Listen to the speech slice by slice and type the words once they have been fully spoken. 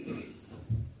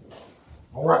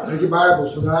All right, take your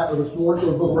Bibles tonight or this morning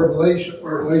to the book of Revelation,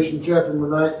 Revelation chapter number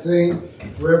 19.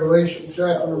 Revelation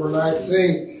chapter number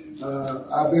 19.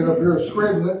 I've been up here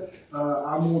scribbling.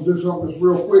 I'm going to do something just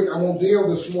real quick. I'm going to deal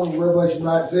this morning with Revelation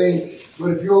 19.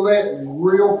 But if you'll let me,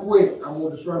 real quick, I'm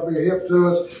going to just try to be a help to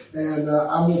us. And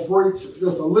I'm going to preach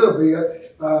just a little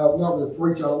bit. Not really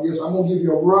preach, I don't guess. I'm going to give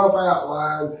you a rough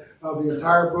outline of the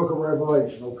entire book of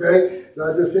Revelation, okay?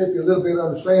 I just help you a little bit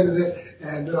understanding it,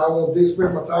 and then I want to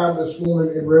spend my time this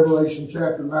morning in Revelation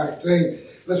chapter 19.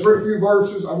 Let's read a few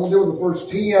verses. I'm going to deal with the first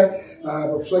 10,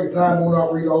 but for sake of time, we'll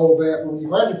not read all of that. But when you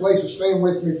find your place to stand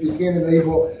with me, if you can, and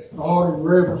able, in honor and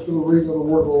reverence to the reading of the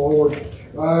word of the Lord.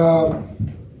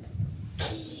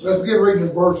 Let's begin reading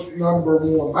in verse number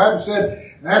 1. The Bible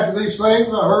said, "After these things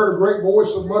I heard a great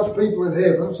voice of much people in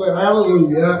heaven, saying,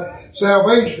 Hallelujah,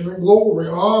 salvation and glory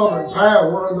and honor and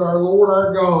power unto our Lord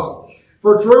our God.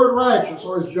 For true and righteous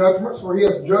are his judgments, for he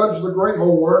hath judged the great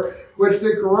whore, which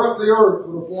did corrupt the earth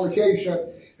with a fornication,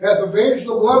 hath avenged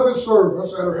the blood of his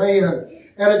servants at her hand.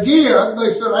 And again they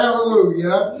said,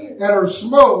 Hallelujah, and her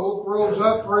smoke rose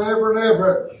up forever and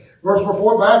ever." Verse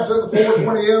 4, the Bible said, "The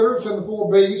 24 elders and the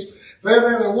 4 beasts fell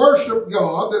down and worshiped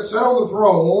God that sat on the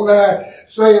throne,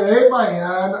 saying,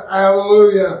 Amen,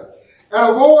 Hallelujah. And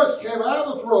a voice came out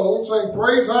of the throne, saying,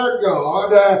 Praise our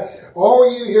God, all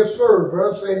ye his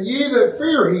servants, and ye that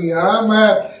fear him,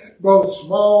 both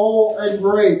small and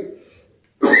great."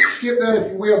 Skip that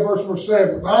if you will, verse number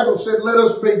 7. The Bible said, "Let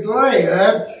us be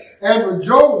glad and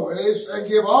rejoice and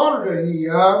give honor to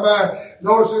him."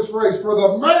 Notice this phrase, "For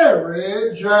the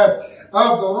marriage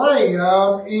of the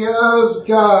Lamb is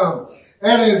come,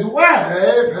 and his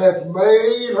wife hath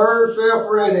made herself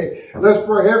ready." Let's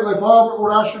pray. Heavenly Father,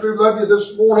 Lord, I sure do love you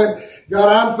this morning. God,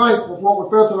 I'm thankful for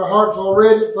what we felt in our hearts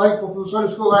already. Thankful for the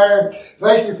Sunday school iron.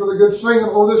 Thank you for the good singing.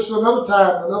 Lord, this is another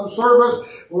time, another service.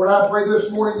 Lord, I pray this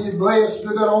morning you bless. Do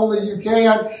that only you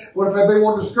can. Lord, if there be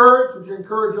one discouraged, would you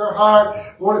encourage our heart?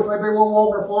 Lord, if there be one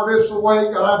walking far this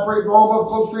away, God, I pray draw them up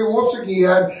close to you once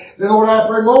again. Then, Lord, I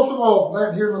pray most of all for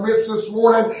that here in the midst this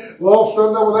morning, lost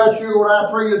undone without you. Lord,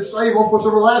 I pray you'd save them for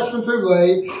everlasting too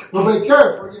late. We'll be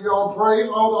careful to give you all praise,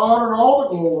 all the honor, and all the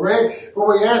glory. For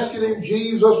we ask it in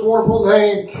Jesus' wonderful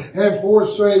name and for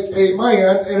his sake.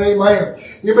 Amen and amen.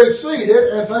 You may be seated,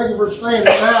 and thank you for standing.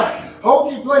 Now,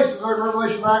 hold your places there in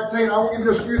Revelation 19. I want to give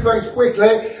you just a few things quickly.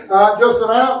 Just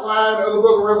an outline of the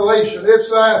book of Revelation. It's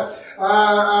the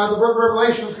book of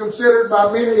Revelation is considered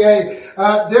by many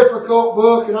a difficult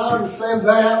book, and I understand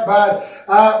that.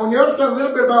 But when you understand a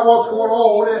little bit about what's going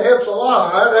on, it helps a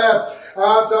lot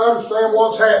to understand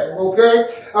what's happening. Okay?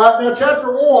 Now,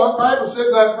 chapter 1, the Bible said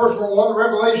that verse 1, the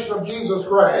revelation of Jesus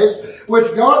Christ,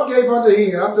 which God gave unto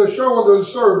him to show unto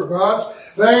his servants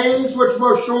things which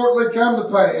must shortly come to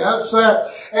pass,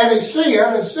 and he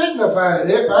sent and signified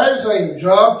it by his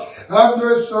angel unto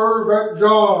his servant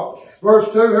John. Verse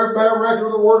 2, who bear record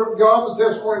of the word of God, the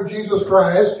testimony of Jesus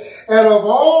Christ, and of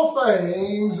all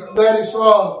things that he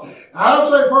saw. I'll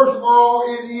say first of all,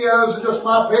 it is just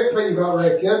my pet peeve, I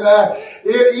reckon.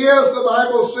 It is, the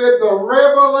Bible said, the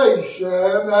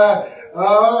revelation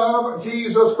of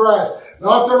Jesus Christ.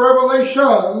 Not the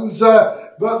revelations,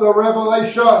 but the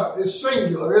revelation is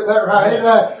singular, isn't that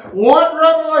right? One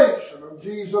revelation of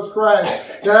Jesus Christ.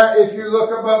 Now, if you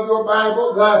look above your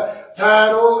Bible, the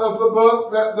title of the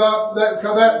book that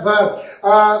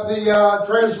the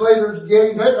translators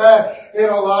gave it in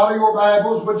a lot of your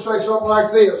Bibles would say something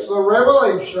like this: The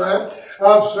Revelation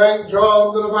of St.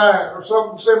 John the Divine, or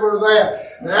something similar to that.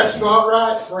 That's not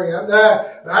right, friend.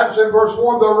 That's in verse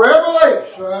 1, the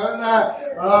revelation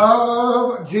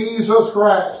of Jesus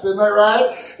Christ. Isn't that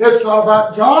right? It's not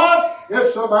about John.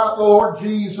 It's about the Lord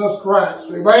Jesus Christ.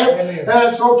 Amen? Amen.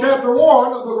 And so chapter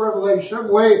 1 of the Revelation,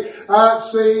 we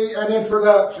see an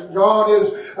introduction. John is,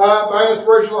 by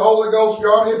inspiration of the Holy Ghost,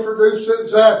 John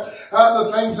introduces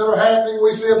the things that are happening.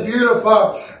 We see a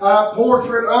beautiful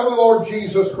portrait of the Lord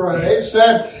Jesus Christ.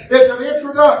 And it's an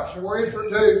introduction. We're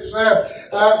introduced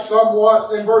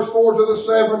somewhat in verse 4 to the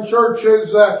 7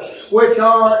 churches which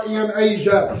are in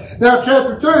Asia. Now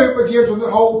chapter 2 begins with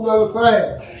a whole other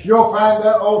thing. You'll find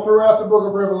that all throughout the book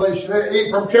of Revelation.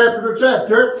 From chapter to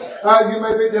chapter, you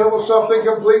may be dealing with something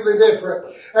completely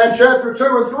different. And chapter 2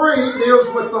 and 3 deals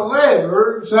with the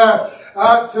letters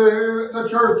to the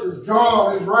churches.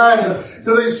 John is writing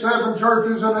to these 7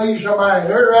 churches in Asia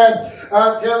Minor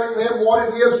and telling them what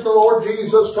it is the Lord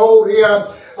Jesus told him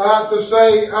to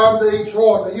say unto each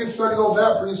one. Now, you can study those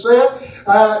out for yourself.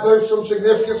 There's some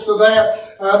significance to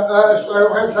that. I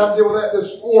don't have time to deal with that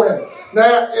this morning.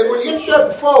 Now, when you get to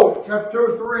chapter 4, chapter 2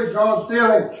 and 3, John's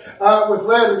dealing with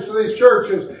letters to these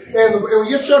churches. And when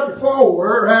you get to chapter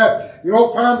 4, You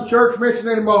don't find the church mentioned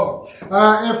anymore.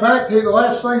 In fact, the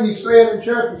last thing he said in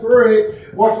chapter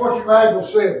 3 was what your Bible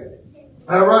said.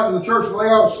 Right to the church of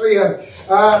Laodicea,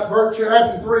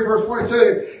 chapter 3, verse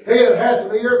 22. He that hath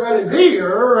an ear, let him hear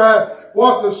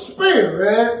what the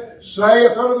Spirit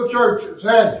saith unto the churches.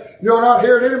 And you'll not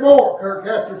hear it anymore, Kirk,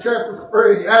 after chapter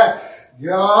 3.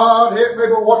 God hit me,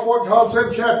 but watch what God said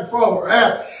in chapter 4.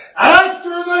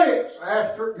 After this,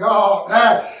 after God,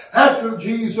 after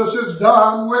Jesus is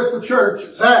done with the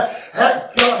churches, God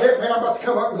hit me, I'm about to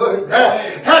come unglued.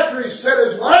 After he said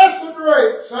his last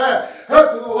embrace up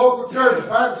to the local church,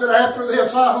 Bible said, after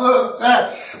this I looked,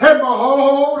 and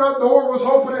behold, a door was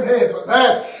open in heaven.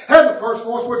 And the first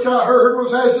voice which I heard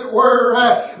was as it were,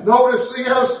 notice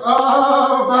this,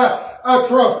 of a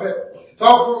trumpet.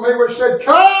 Talking with me, which said,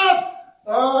 come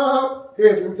up.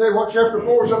 Let me tell you what chapter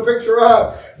 4 is a picture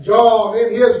of. John,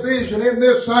 in his vision, in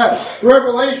this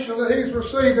revelation that he's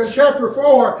received in chapter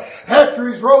 4, after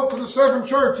he's wrote to the 7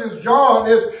 churches, John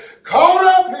is caught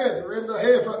up hither into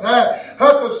heaven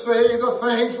to see the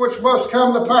things which must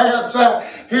come to pass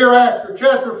hereafter.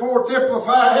 Chapter 4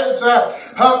 typifies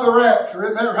the rapture,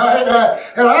 isn't that right?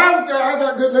 And I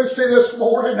got good news to you this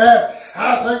morning.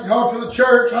 I thank God for the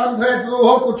church. I'm glad for the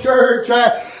local church.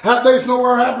 There's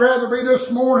nowhere I'd rather be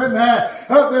this morning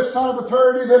this side of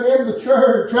eternity than in the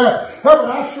church. But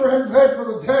I sure am glad for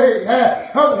the day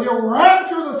that he'll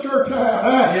rapture the church out.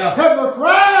 And the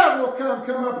crowd will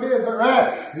come up hither.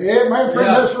 Amen.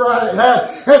 That's right.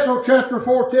 And so chapter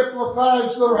 4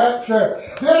 typifies the rapture.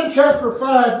 Then in chapter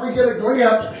 5 we get a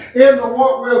glimpse into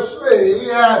what we'll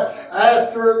see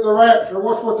after the rapture.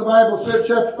 Watch what the Bible said,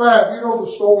 chapter 5. You know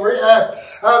the story.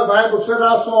 The Bible said,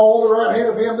 I saw on the right hand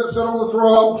of him that sat on the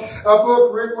throne a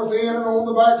book written within, and on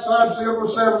the backside sealed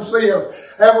with 7 seals.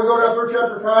 And we go down through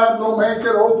chapter 5, no man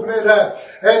can open it.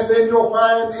 And then you'll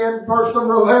find in verse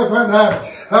number 11,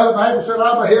 the Bible said,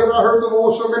 I beheld, I heard the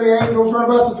voice of many angels run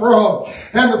about the throne,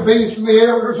 and the beast and the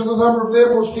elders, and the number of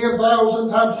them was 10,000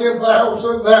 times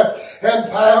 10,000, and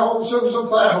thousands of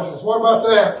thousands. What about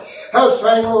that?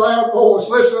 Saying a loud voice,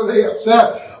 listen to this.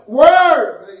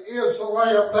 Worthy is the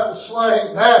Lamb that was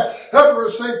slain, to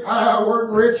receive power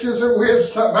and riches and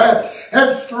wisdom,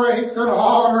 and strength and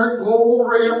honor and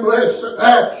glory and blessing.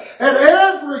 And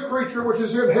every creature which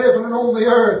is in heaven and on the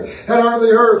earth and under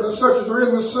the earth, and such as are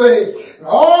in the sea, and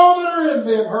all that are in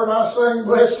them heard I saying,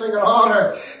 blessing and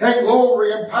honor and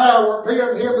glory and power be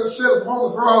unto him that sitteth upon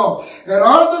the throne, and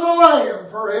unto the Lamb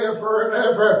forever and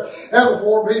ever. And the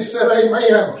 4 beasts said,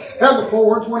 Amen. And the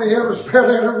 24 elders fell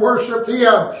down and worshipped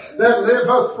him that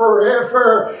liveth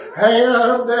forever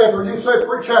and ever. You say,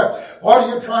 preacher, what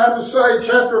are you trying to say?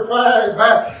 Chapter 5.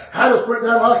 I just put it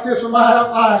down like this in my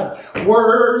outline.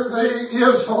 Worthy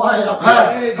is the Lamb.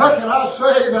 How can I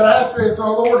say that after if the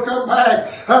Lord come back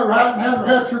right now and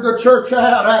raptured the church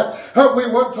out, we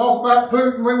wouldn't talk about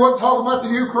Putin, we wouldn't talk about the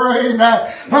Ukraine,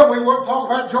 we wouldn't talk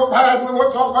about Joe Biden, we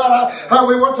wouldn't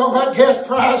talk about gas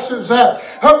prices.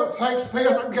 But thanks be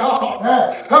unto God,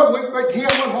 we begin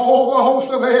with all the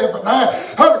host of heaven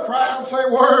to cry and say,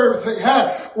 worthy,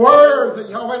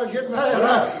 worthy. Y'all ain't getting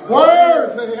that.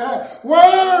 Worthy,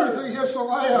 worthy is the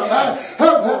Lamb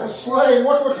that was slain.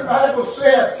 What's what the Bible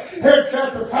said here in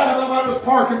chapter 5? I might just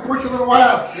park and preach a little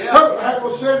while. The Bible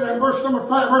said in verse number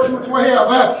 5, verse number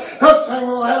 12, saying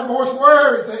with a loud voice,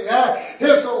 worthy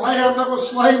is the Lamb that was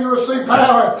slain to receive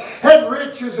power and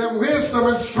riches and wisdom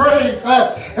and strength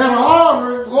and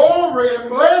honor and glory and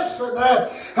blessing.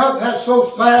 That's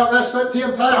those that's that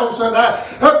 10,000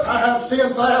 times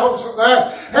 10,000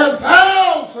 and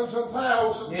thousands and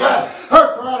thousands.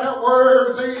 Cried out,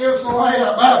 worthy is the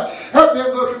Lamb. I've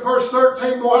been looking verse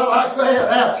 13, boy, I like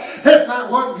that. If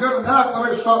that wasn't good enough, let me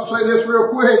just stop and say this real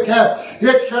quick.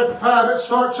 It's chapter 5, it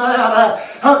starts out,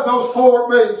 those 4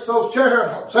 beasts, those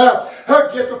cherubims,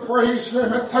 get to praising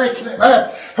him and thanking him.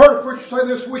 Heard a preacher say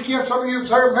this weekend, some of you was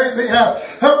there maybe,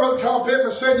 Brother John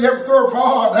Pittman said, you ever throw a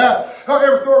pond,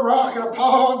 ever throw a rock in a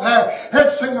pond, and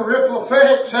seen the ripple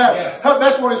effects?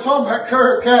 That's what he's talking about,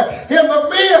 Kirk. In the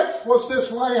midst was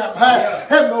this Lamb,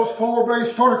 and those 4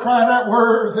 beasts started crying out,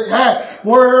 worthy,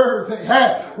 worthy,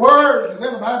 worthy.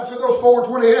 Then the Bible said those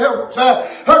 24 elders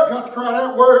got to cry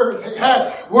out, worthy,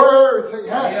 worthy,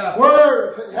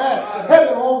 worthy. And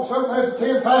then all of a sudden there's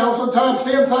 10,000 times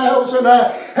 10,000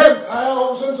 and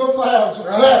thousands of thousands.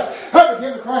 I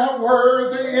began to cry out,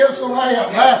 worthy is the Lamb.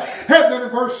 And then in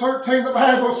verse 13 the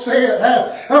Bible said,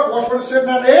 watch what it said,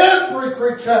 that every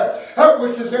creature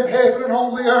which is in heaven and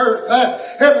on the earth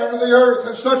and under the earth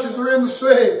and such as are in the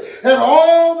sea, and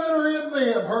all that are in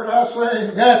them heard I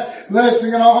saying,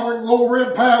 blessing and honor and glory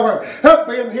and power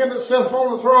be in him that sitteth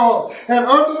upon the throne and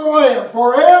unto the Lamb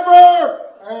forever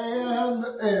and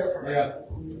ever. Yeah.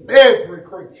 Every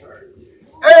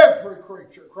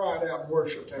creature cried out and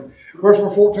worshipped him. Verse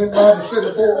number 14, the Bible said,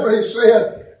 the fourth beast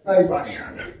said,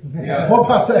 Amen. Yeah. What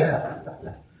about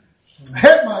that?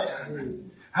 Amen.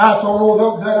 I don't know the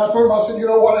other day, I told him, I said, you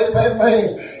know what amen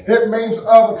means? It means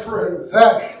of a truth.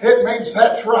 It means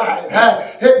that's right.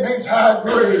 It means I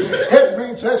agree. It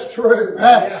means that's true.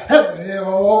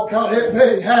 Oh, God, it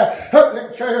me.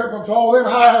 Them cherubims, all them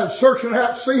eyes searching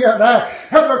out sin.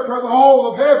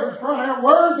 All of heaven's crying out,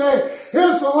 worthy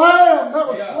is the Lamb that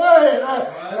was slain.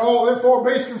 And all them four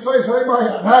beasts can say,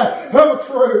 amen. Of a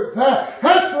truth.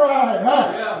 That's right.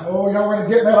 Oh, y'all ready to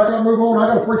get that? I got to move on. I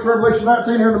got to preach Revelation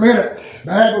 19 here in a minute.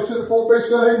 The angel said the four beasts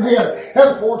said, amen.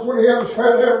 And the 420 elders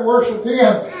fell down and worshiped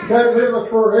him that liveth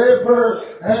forever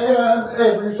and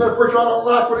ever. You said, preacher, I don't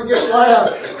like when it gets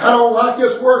loud. I don't like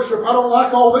this worship. I don't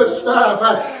like all this stuff.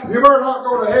 You better not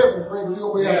go to heaven, friends.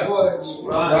 You'll be out of place.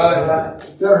 Right.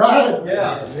 Is that right?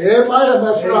 Yeah. Amen.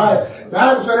 That's right. The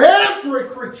Bible said every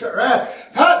creature,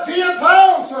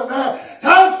 10,000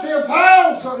 times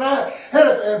 10,000. And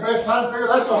if best time to figure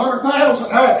that's 100,000.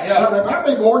 There might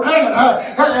be more than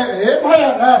that. Amen.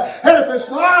 And if it's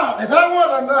not, if that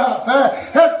wasn't enough,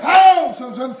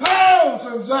 thousands and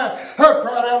thousands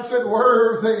cried out and said,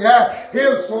 worthy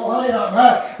is the Lamb.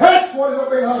 That's what it'll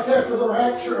be like after the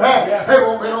rapture. There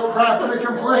won't be no griping and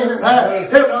complaining.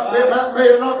 It'll not be about me.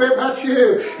 It'll not be about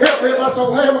you. It'll be about the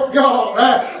Lamb of God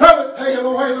that taketh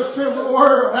away the sins of the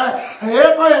world.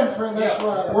 Amen, friend. That's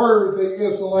right. Worthy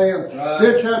is the Lamb.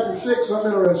 Then chapter 6,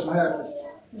 something interesting happened.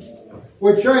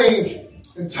 We changed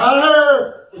the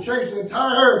entire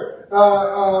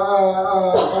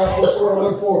what's the word I'm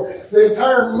looking for? The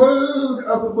entire mood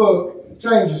of the book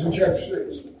changes in chapter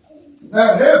 6.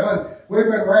 Now in heaven, we've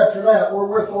been raptured out. We're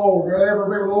with the Lord. We'll ever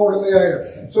be with the Lord in the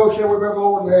air. So shall we be with the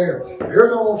Lord in the air.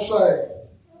 Here's what I want to say.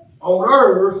 On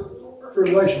earth,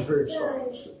 tribulation period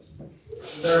starts.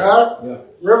 Is that right? Yeah.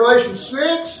 Revelation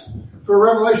 6 through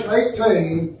Revelation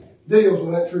 18 deals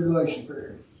with that tribulation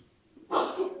period.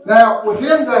 Now,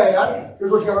 within that,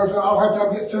 here's what you got to understand. I don't have time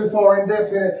to get too far in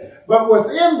depth in it. But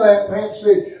within that,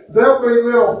 Nancy, there'll be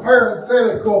little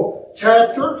parenthetical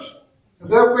chapters.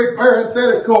 There'll be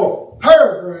parenthetical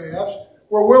paragraphs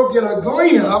where we'll get a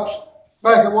glimpse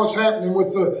back at what's happening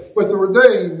with the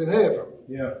redeemed in heaven.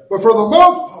 Yeah. But for the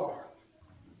most part,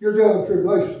 you're dealing with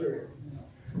tribulation period.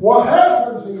 What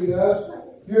happens is,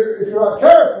 if you're not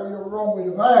careful, you're wrongly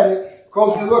divided.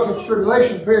 Because you're looking at the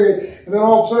tribulation period, and then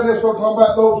all of a sudden they start talking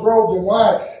about those robed in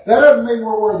white. That doesn't mean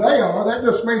we're where they are. That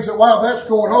just means that while that's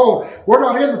going on, we're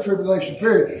not in the tribulation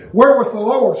period. We're with the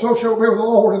Lord. So shall we be with the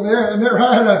Lord. And they're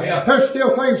right. There's still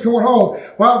things going on.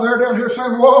 While they're down here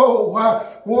saying, whoa,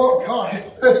 whoa, God.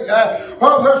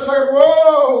 While they're saying,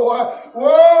 whoa,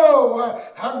 whoa.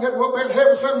 I'm getting up in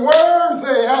heaven saying,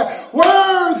 worthy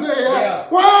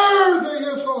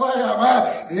is the Lamb.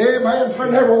 Amen.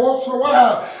 Friend, every once in a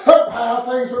while, how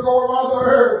things are going on the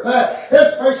earth.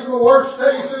 It's facing the worst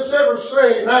days it's ever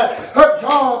seen.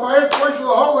 John, by inspiration of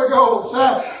the Holy Ghost,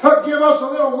 give us a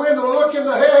little window to look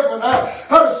into heaven.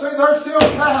 To see they're still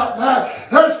shouting.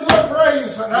 They're still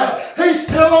praising. He's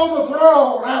still on the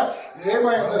throne.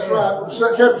 Amen. That's right.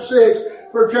 Chapter 6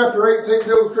 through chapter 18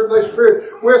 deals with the tribulation period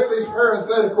with these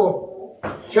parenthetical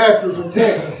chapters and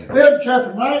texts. Then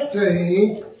chapter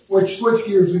 19, which switch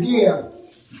gears again.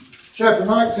 Chapter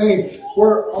 19,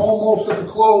 we're almost at the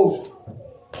close.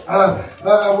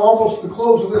 We're almost at the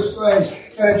close of this thing.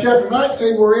 And in chapter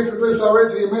 19, we're introduced, I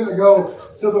read to you a minute ago,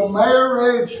 to the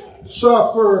marriage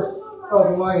supper of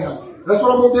the Lamb. That's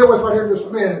what I'm going to deal with right here in just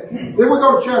a minute. Then we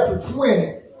go to chapter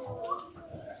 20.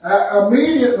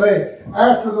 Immediately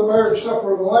after the marriage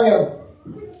supper of the Lamb,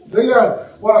 then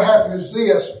what will happen is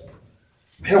this.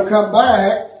 He'll come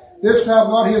back, this time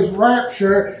not his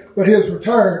rapture, but his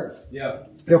return. Yeah.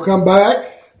 He'll come back,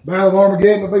 Battle of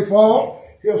Armageddon will be fought,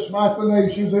 he'll smite the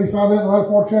nations, and you find that in the last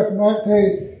part of chapter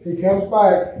 19, he comes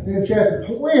back. Then in chapter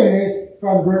 20,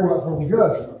 find the great white throne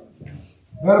judgment.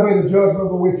 That'll be the judgment of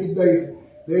the wicked dead.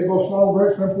 They both small and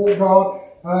great stand before God,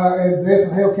 and death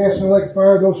and hell cast in the lake of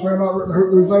fire. Those who are not written,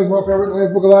 whose names were not written in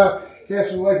the book of life,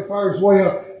 cast in the lake of fire as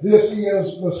well. This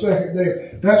is the second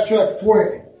death. That's chapter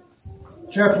 20.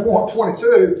 Chapter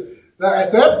 122. Now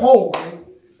at that point,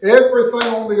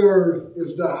 everything on the earth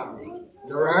is done.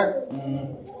 All right?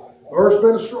 The earth's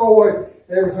been destroyed.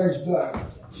 Everything's done.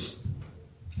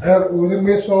 Within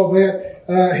the midst of all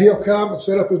that, he'll come and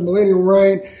set up his millennial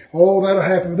reign. All that'll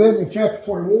happen. Then in chapter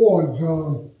 21,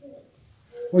 John,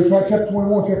 we find chapter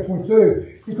 21, chapter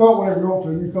 22. You call it whatever you want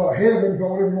to. You call it heaven, you call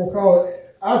it whatever you want to call it.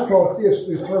 I'd call it this,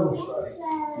 the eternal state.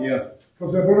 Yeah.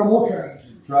 Because there'll be no more change.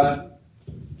 That's right.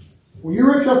 When you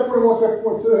read chapter 21, chapter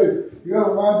 22, you got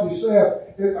to remind yourself,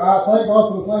 I thank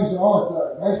God for the things that aren't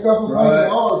there. Thank God for the things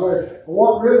that are there. But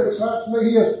what really excites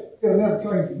me is it'll never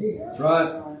change again. That's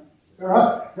right.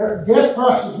 Right? Gas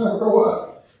prices never go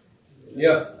up.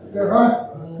 Yeah. That's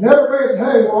right. Never be a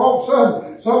day where all of a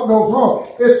sudden something goes wrong.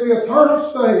 It's the eternal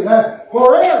state that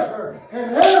forever and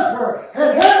ever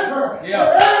and ever and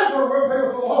ever will be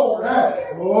with the Lord.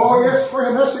 Oh, yes,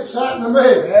 friend, that's exciting to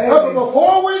me. But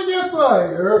before we get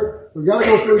there, we've got to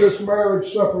go through this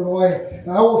marriage supper of the Lamb.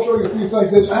 Now, I want to show you a few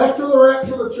things. This after the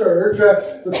rapture of the church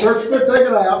has been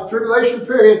taken out. The tribulation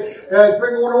period has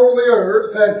been going on the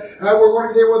earth. And we're going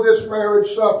to deal with this marriage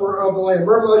supper of the Lamb.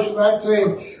 Revelation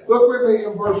 19, look with me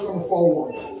in verse number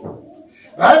 4.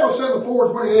 The Bible said the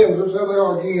 420 elders, there they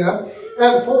are again,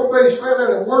 and the four beasts fell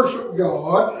down and worshiped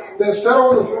God that sat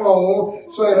on the throne,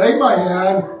 saying,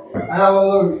 Amen,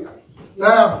 hallelujah.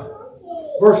 Now,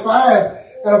 verse 5,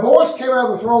 and a voice came out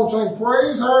of the throne saying,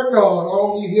 Praise our God,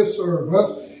 all ye his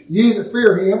servants, ye that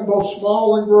fear him, both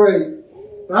small and great.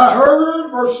 And I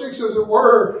heard, verse 6, as it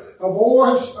were, a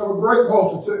voice of a great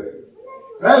multitude,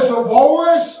 as the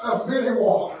voice of many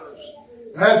waters,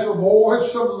 as the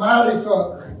voice of mighty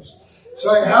thunderings,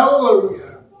 saying,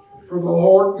 Hallelujah, for the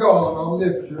Lord God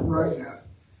omnipotent reigneth.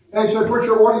 And he said,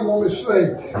 Preacher, what do you want me to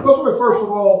say? Let's be first of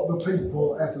all the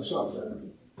people at the supper.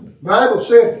 The Bible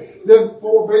said, them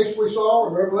four beasts we saw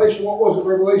in Revelation, what was it,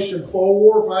 Revelation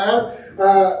 4,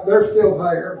 5, they're still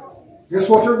there. Guess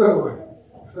what they're doing?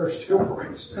 They're still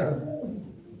praising.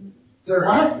 They're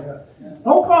right.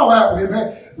 Don't fall out with me.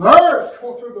 The earth's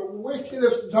going through the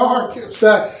wickedest, darkest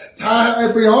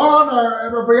time beyond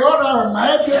our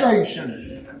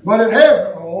imagination. But in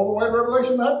heaven, all the way to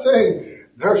Revelation 19,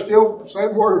 they're still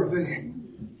saying worthy.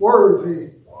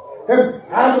 Worthy. And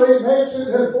I believe Nancy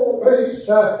and four beasts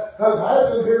have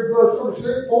passed here in verse number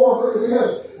 6, 4, look at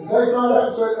this. And they cried out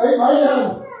and said,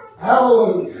 Amen,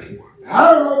 hallelujah.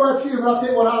 I don't know about you, but I'll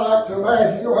tell you what I like to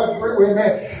imagine. You don't have to agree with me.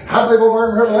 I believe over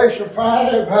in Revelation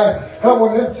 5,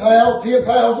 when them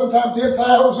 10,000 times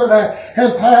 10,000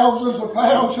 and thousands of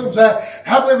thousands, I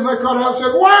believe they cried out and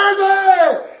said,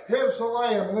 Worthy is the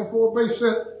Lamb. And then four beasts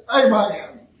said,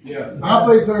 Amen. Yeah. I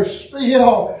believe they're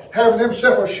still having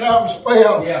themselves a shouting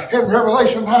spell in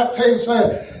Revelation 19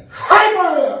 saying,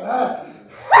 Amen!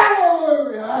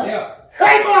 Hallelujah!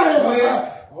 Amen!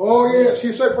 Oh, yes.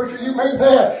 You say, Preacher, you mean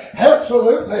that?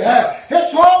 Absolutely.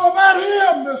 It's all about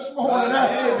him this morning.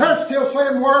 They're still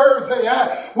saying, Worthy,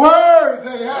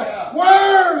 worthy,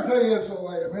 worthy is the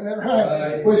Lamb. Isn't that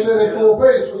right? We say the four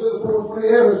beasts. We say the 420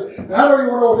 elders. Now, I don't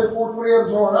even know what the 420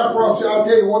 elders are. And I promise you, I'll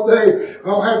tell you one day. I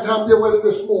don't have time to deal with it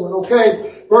this morning.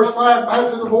 Okay? Verse 5, Bible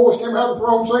said the voice came out of the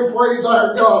throne saying, Praise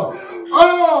our God.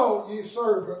 All ye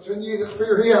servants and ye that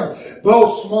fear him,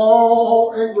 both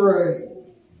small and great.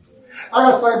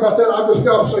 I got to think about that. I just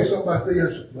got to say something about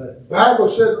this. The Bible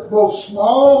said both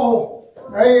small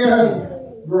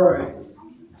and great.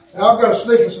 Now I've got a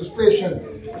sneaking suspicion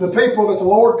the people that the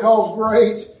Lord calls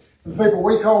great, the people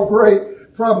we call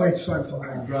great, probably ain't the same thing.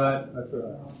 That's right. That's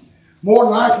right. More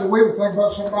than likely, we would think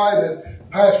about somebody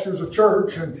that pastors a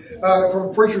church, and from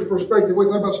a preacher's perspective, we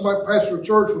think about somebody that pastors a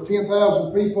church with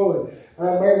 10,000 people,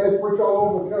 and man, they preach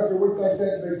all over the country. We think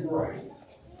that'd be great.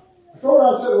 So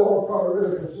what I'd say the Lord probably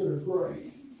really considers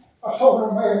great. I saw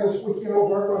a man this weekend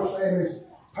over at Los Angeles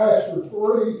pastor 3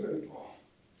 people.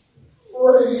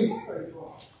 3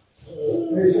 people.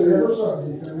 And he said every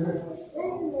Sunday he come in.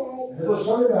 Every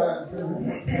Sunday night he come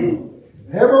in.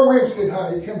 Every Wednesday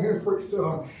night he come here and preach to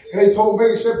them. And he told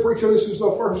me, he said, Preacher, this is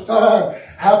the first time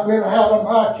I've been out of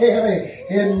my county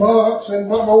in months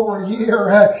and over a year.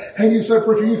 And you said,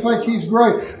 Preacher, you think he's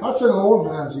great? I'd say the Lord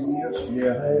knows he is.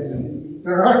 Yeah.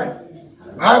 They're right.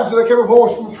 Bible said, there came a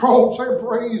voice from the throne saying,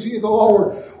 Praise ye the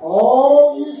Lord,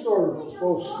 all ye servants,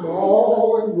 both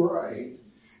small and great.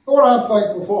 You know what I'm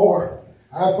thankful for?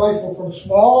 I'm thankful from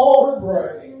small to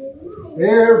great.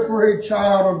 Every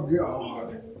child of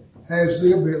God has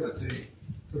the ability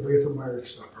to be at the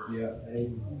marriage supper. Yeah.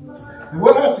 And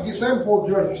we'll have to get stand before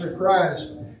the judgment of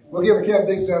Christ. We'll give account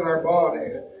deep down our body.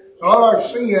 Not our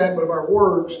sin, but of our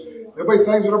works. There'll be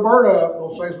things that are burned up.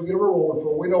 Those things we get a reward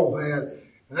for. We know that.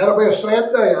 And that'll be a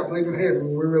sad day, I believe, in heaven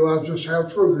when we realize just how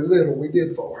truly little we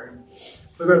did for him.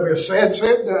 That'll be a sad,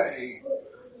 sad day.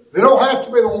 They don't have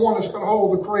to be the one that's going to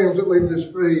hold the crowns that lead at his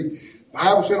feet. The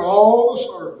Bible said all the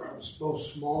servants, both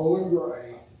small and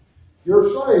great. You're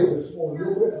saved this morning.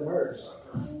 You're with the marriage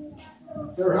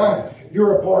supper. They're right.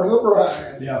 You're a part of the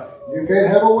bride. Yeah. You can't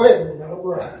have a wedding without a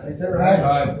bride. Ain't that right?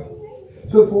 Right.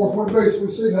 To the 420 beasts,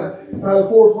 we see that. The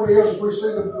 420 elders, we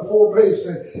see the 4 beasts.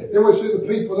 And then we see the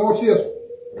people. Then we see this.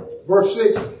 Verse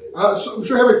 6. I'm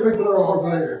sure how many people there are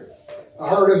there. I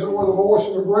heard as it were the voice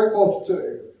of a great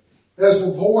multitude, as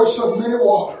the voice of many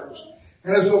waters,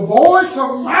 and as the voice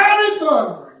of mighty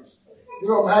thunderings.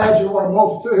 You imagine what a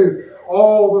multitude,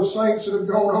 all the saints that have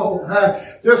gone on.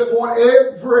 At this point,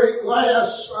 every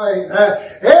last saint,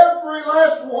 every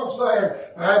last one's there.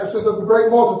 The Bible says of the great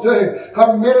multitude,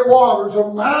 of many waters,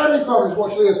 of mighty thunderings.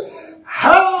 Watch this.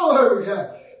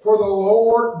 Hallelujah! For the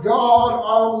Lord God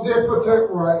omnipotent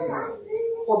reigneth.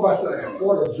 What about that?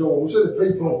 What a joy. We see the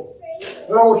people.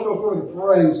 They always go through the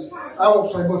praise. I won't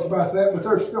say much about that, but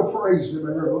they're still praising Him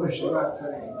in Revelation 19.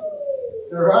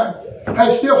 They're right.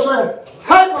 They still saying,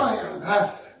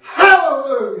 Amen.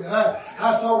 Hallelujah.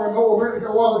 I was talking to Noah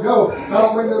a while ago. I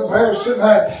don't mean to embarrass him.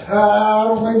 I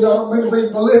don't mean to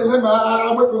be belittling him.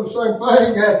 I went through the same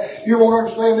thing. You won't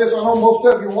understand this. I know most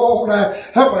of you won't.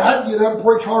 But I can get up and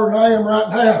preach harder than I am right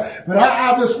now. But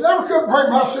I just never could bring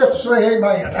myself to say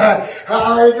amen.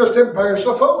 It just embarrassed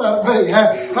the fun out of me.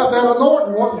 That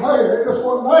anointing wasn't there. It just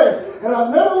wasn't there. And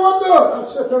I never would do it. I'd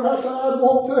sit there and I'd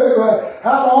want to.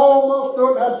 I'd almost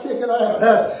do it and I'd kick it out.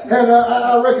 And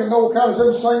I reckon Noah kind of in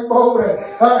the same boat.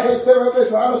 He's telling this,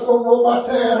 I just don't know about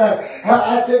that.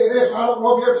 I tell you this, I don't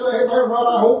know if you ever say amen or not.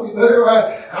 I hope you do.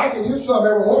 I can use some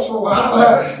every once in a while.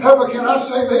 But can I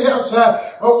say this?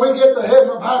 When we get to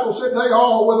heaven, the Bible said they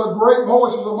all with a great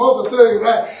voice as a multitude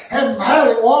and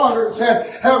mighty waters and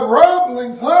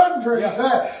rumbling thunderings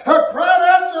have cried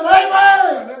out and said,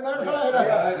 Amen. Isn't that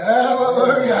right?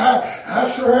 Hallelujah. I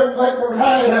sure am thankful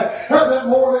that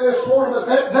morning this morning,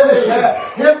 that day,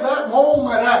 in that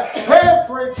moment,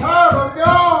 every child of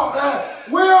God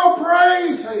will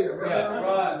praise Him.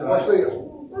 Watch this.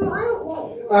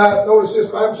 Notice this.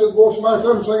 The Bible says, the voice of my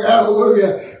thunder saying,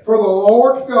 Hallelujah, for the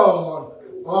Lord God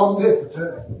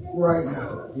omnipotent right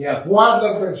now. Yeah. Why I'd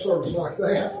love to be in a service like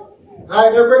that. I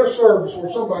ain't never been in a service where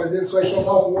somebody didn't say something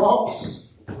off the wall.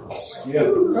 Yeah.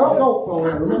 Don't fall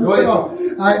in. Remember,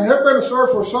 I ain't never been in a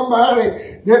service where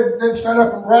somebody didn't stand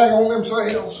up and brag on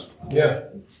themselves. Yeah.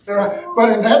 But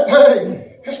in that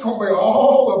day, it's going to be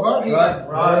all about Him.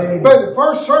 Right. But the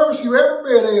first service you ever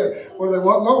been in, where there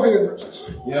wasn't no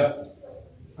hindrances. Yeah.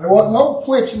 There wasn't no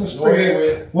quenching the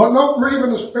Spirit. Wasn't no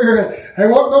grieving the Spirit. There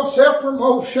wasn't no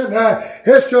self-promotion.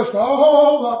 It's just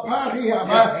all about Him.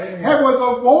 And with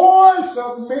the voice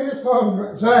of many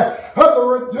thunderings, of the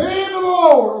redeemed of the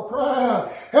Lord will cry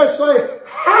out and say,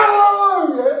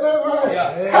 Hallelujah. Isn't that right?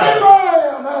 Yeah.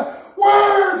 Amen.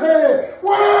 Worthy,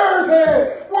 worthy,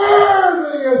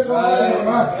 worthy is the Lamb.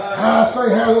 I say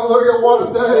hallelujah, what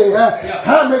a day.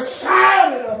 I'm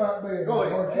excited about being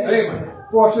here. Amen.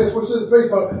 Watch this. We see the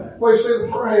people. We see the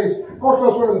praise. Of course,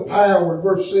 goes over the power in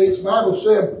verse 6. The Bible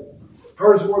said,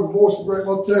 heard as it were the voice of great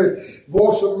multitude,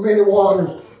 voice of many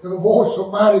waters, and the voice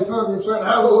of mighty thunder, and said,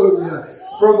 Hallelujah.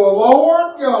 For the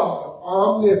Lord God,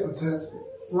 omnipotent,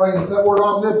 reigneth. That word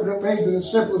omnipotent means in its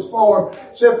simplest form,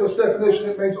 simplest definition,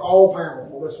 it means all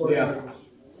powerful. That's what it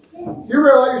means. You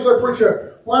realize, you say,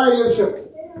 preacher, why is it?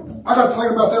 I got to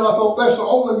think about that. I thought that's the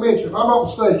only mention, if I'm not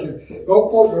mistaken, don't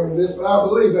quote me on this, but I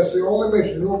believe that's the only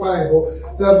mention in your Bible.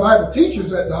 The Bible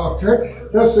teaches that doctrine.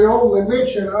 That's the only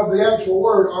mention of the actual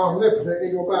word omnipotent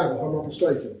in your Bible, if I'm not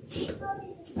mistaken.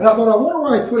 And I thought, I wonder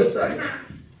why he put it there.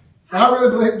 I really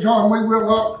believe, John, we will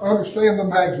not understand the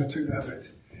magnitude of it.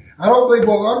 I don't believe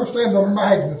we'll understand the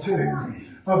magnitude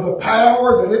of the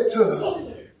power that it took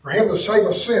for Him to save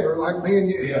a sinner like me and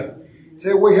you.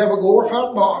 Till we have a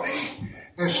glorified body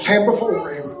and stand before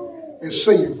Him and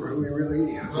see Him for who He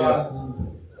really is.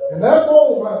 In that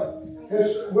moment,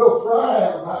 we'll cry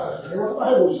out by us. Hear what the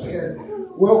Bible said.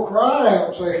 We'll cry out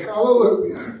and say,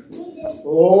 Hallelujah. The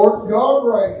Lord God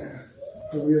reigneth,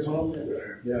 who is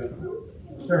omnipotent.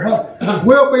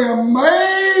 We'll be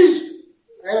amazed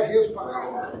at His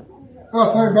power. I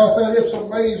think about that. It's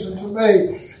amazing to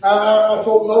me. I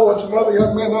told Noah and some other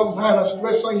young men the other night, I said, the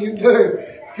best thing you can do,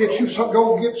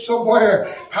 go get somewhere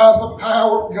by the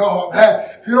power of God.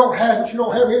 If you don't have it, you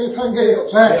don't have anything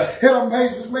else. It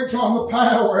amazes me, John, the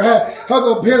power of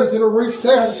the ability to reach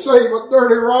down and save a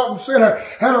dirty, rotten sinner.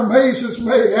 That amazes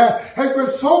me. There's been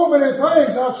so many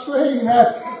things I've seen.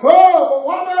 But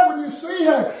what about when you see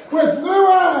Him with new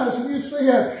eyes and you see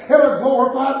Him in a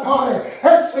glorified body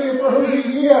and see Him for who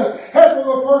He is, and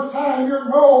for the first time you're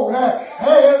known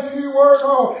as you were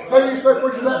known. And you say,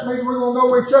 preacher, that means we're going to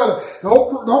know each other.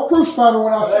 Don't crucify me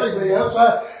when I say this.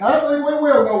 I believe we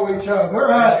will know each other.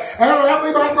 And I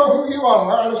believe I know who you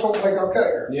are. I just don't think I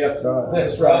care. Yeah,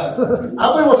 that's right.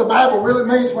 I believe what the Bible really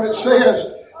means when it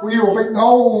says, well, you will be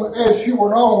known as you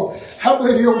were known. I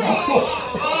believe you'll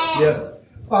know.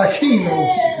 like he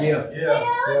knows you. Yeah.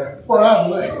 That's what I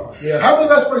believe. Yeah. How many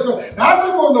of us pray so? How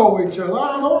many will know each other?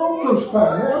 I don't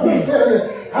crucify me. I'm just telling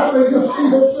you, how many will see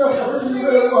themselves for who you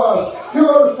really was? You'll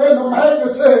understand the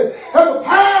magnitude and the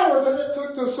power that it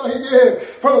took to save you.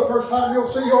 For the first time, you'll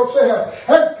see yourself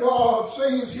as God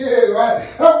sees you. And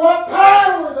what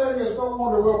power that is. No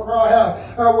wonder we'll cry out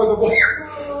with a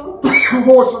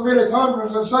voice of many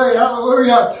thunders and say,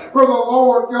 hallelujah, for the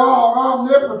Lord God,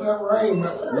 omnipotent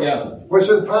reigneth. Yeah. Which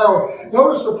is power.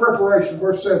 Notice the preparation,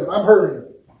 verse 7. I'm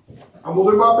hurrying. I'm going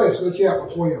to do my best to let you out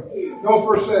with 12. Notice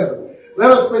verse 7.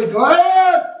 Let us be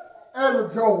glad and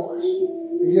rejoice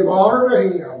and give honor to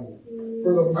him,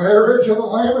 for the marriage of the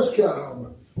Lamb is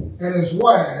come, and his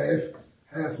wife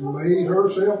hath made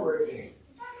herself ready.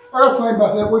 I got to think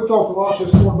about that. We've talked a lot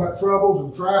this morning about troubles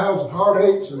and trials and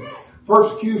heartaches and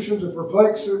persecutions and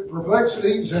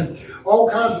perplexities and all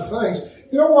kinds of things.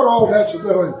 You know what all that's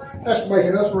doing? That's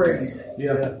making us ready.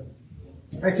 Yeah.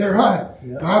 Ain't that right?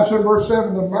 Yeah. Bible said in verse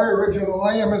 7, the marriage of the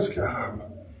Lamb is come,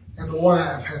 and the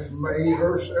wife hath made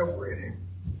herself ready.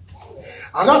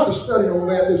 I got to study on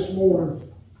that this morning.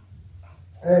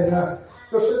 And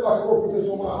just seemed like I worked with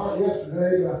this on my heart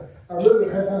yesterday. I really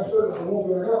didn't have time to study it. I got a little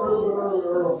bit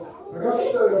early. I got to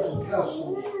study on some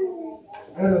customs.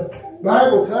 And the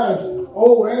Bible times,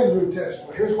 Old and New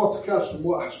Testament, here's what the custom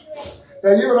was.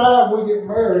 Now, you and I, we get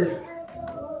married.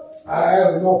 I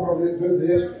have no problem didn't do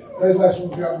this. Those last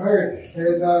ones got married.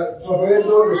 And so they didn't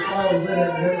do it this time and then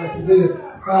like you did.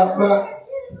 But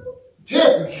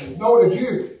typically, no,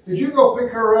 did you go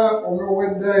pick her up on your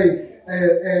wedding day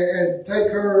and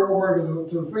take her over to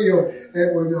the field?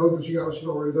 And we know that you got a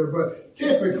story there. But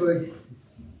typically,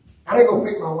 I didn't go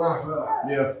pick my wife up.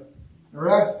 Yeah. All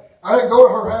right? I didn't go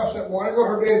to her house that morning. I didn't go to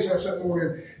her daddy's house that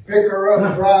morning, pick her up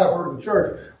and drive her to the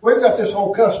church. We've got this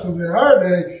whole custom in our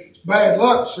day. It's bad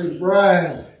luck to see the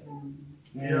bride.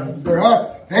 Yeah.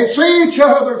 Right? They see each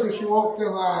other till she walked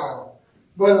down the aisle.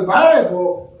 But in the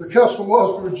Bible, the custom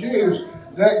was for the Jews,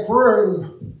 that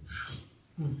groom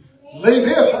leave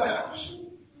his house.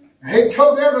 He'd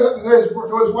go down to his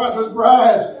wife, his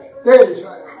bride's daddy's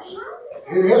house.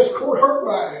 He'd escort her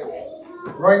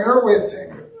back, bring her with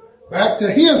him back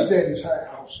to his daddy's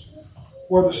house,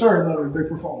 where the ceremony would be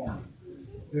performed.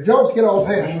 Did y'all get all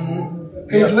that? Mm-hmm.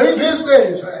 He'd leave his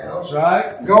daddy's house,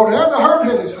 Right. go down to her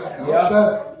daddy's house,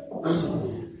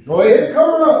 Go ahead. he'd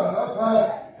come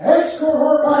up, escort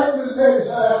her back to the daddy's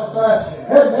house,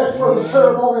 and that's where the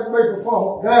ceremony would be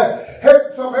performed.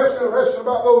 Something else interesting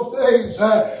about those days,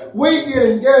 we get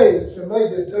engaged, and they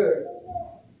did too.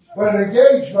 But an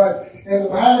engagement in the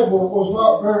Bible was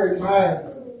not very binding.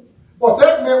 What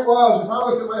that meant was, if I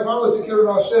looked at you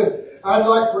and I said, I'd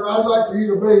like for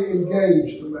you to be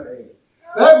engaged to me.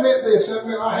 That meant this. That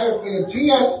meant I have the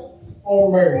intent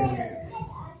on marrying you.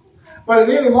 But at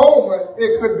any moment,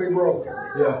 it could be broken.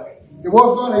 Yeah. It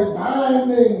was not a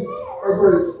binding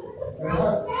agreement.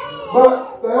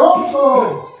 But they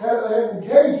also had an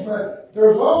engagement.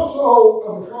 There's also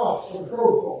a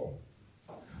betrothal.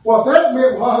 What that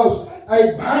meant was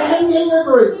a binding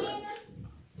agreement.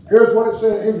 Here's what it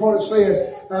said. Here's what it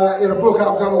said in a book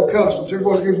I've got on customs. Here's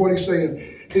what he said.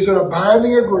 He said a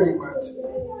binding agreement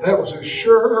that was as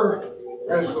sure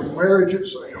as the marriage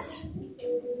itself,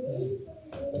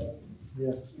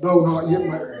 though not yet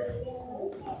married.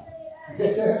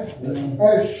 Get that?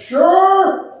 As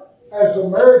sure as the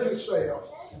marriage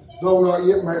itself, though not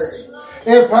yet married.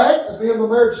 In fact, at the end of the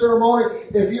marriage ceremony,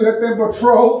 if you had been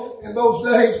betrothed in those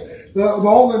days, the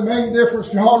only main difference,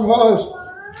 John, was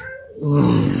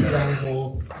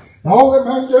the only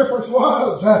main difference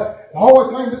was the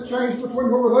only thing that changed between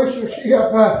your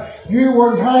relationship, you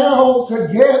were now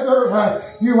together.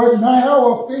 You had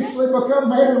now officially become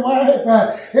man and wife.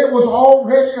 It was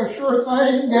already a sure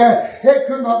thing. It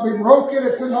could not be broken.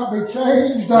 It could not be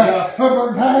changed. But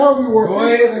now you were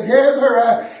officially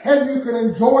together, and you could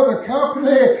enjoy the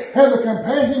company and the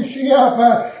companionship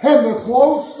and the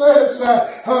closeness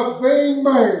of being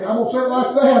married. I'm going to say it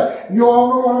like that. You all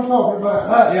know what I'm talking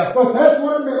about. But that's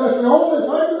what it meant. That's the only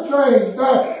thing that changed.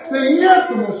 The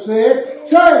intimacy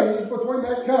changed between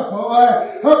that couple,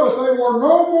 but they were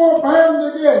no more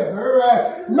bound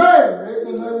together, married,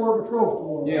 than they were betrothed to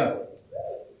one another.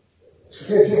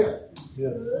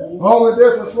 The only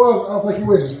difference was, I don't think you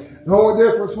with me, the only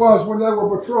difference was when they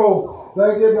were betrothed,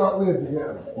 they did not live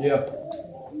together.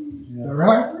 All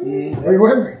right? Mm-hmm. Are you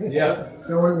with me? Are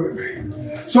you with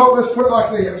me? So let's put it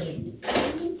like this.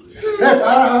 If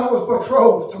I was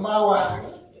betrothed to my wife,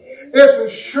 it's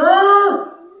as sure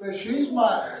that she's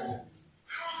mine.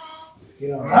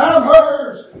 I'm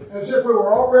hers as if we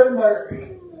were already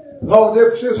married. The only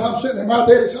difference is I'm sitting in my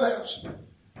daddy's house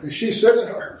is she's sitting in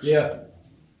hers. Yeah.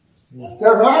 Is that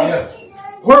right? Yeah.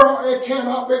 Where it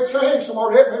cannot be changed.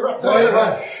 Somebody hit me right there.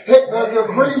 The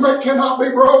agreement cannot be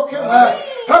broken.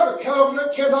 The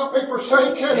covenant cannot be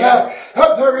forsaken.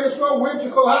 There is no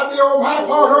whimsical idea on my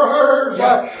part or hers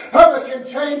that can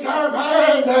change our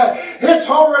mind. It's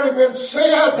already been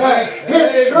said.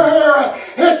 It's sure.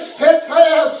 It's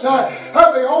steadfast.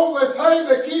 The only thing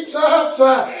that keeps us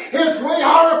is we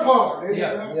are apart.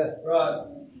 Yeah. Yeah. Right.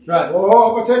 Right.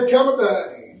 Oh, but there come a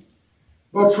day.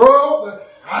 Betrothed.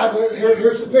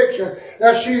 Here's the picture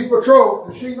that she's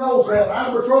betrothed, and she knows that.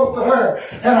 I'm betrothed to her,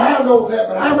 and I know that.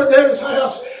 But I'm at Daddy's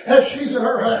house, and she's at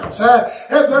her house.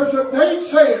 And there's a date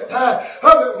set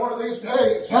that one of these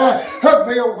days will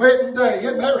be a wedding day,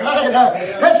 isn't that right?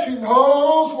 And she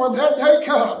knows when that day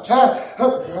comes. God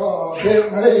help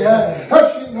me.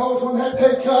 She knows when that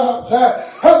day comes that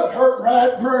her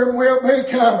bridegroom will be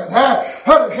coming.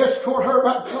 Escort her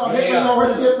back. God help me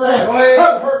already get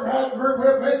that. Her bridegroom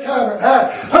will be coming.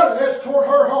 Escort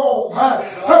her home.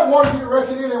 What do you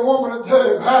reckon any woman would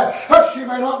do? She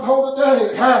may not know the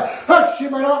day. She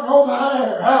may not know the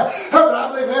hour. But I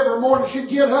believe every morning she'd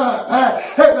get up.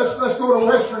 Let's go to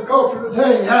Western culture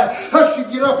today.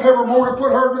 She'd get up every morning,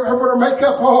 put her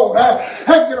makeup on,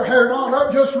 get her hair done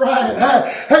up just right,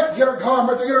 get her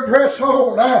garment, get her dress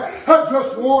on.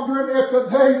 Just wondering if the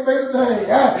day be the day.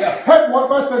 What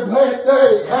about the day?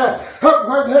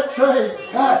 Where that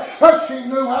changed? She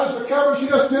knew I was coming. She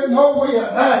just didn't know when.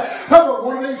 But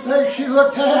one of these days she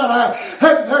looked out,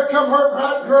 and there come her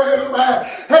bridegroom.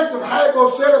 And the Bible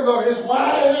said that his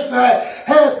wife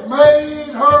hath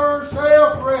made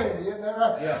herself ready. Isn't that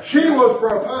right? Yeah. She was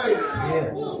prepared.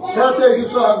 Yeah. Can I tell you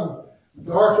something?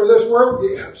 The darker this world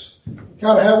gets,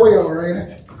 kind of how we are,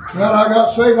 ain't it? When I got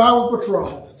saved, I was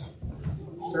betrothed.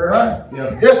 All right?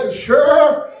 Yeah. It's as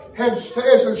sure and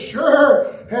sure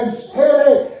and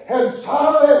steady and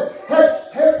solid and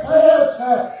steadfast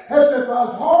as if I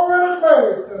was already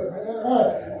married to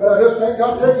him. But I just ain't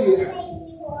got there yet.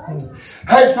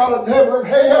 He's not a devil in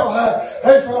hell.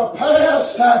 He's not a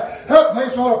past.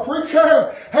 He's not a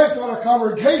preacher. He's not a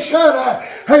congregation.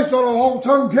 He's not a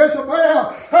long-tongued Jezebel.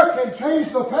 I can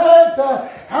change the fact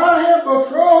I am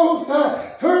betrothed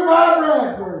to my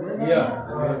bridegroom. Yeah.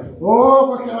 Oh,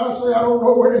 what can I say? I don't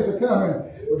know when he's coming.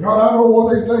 But God, I know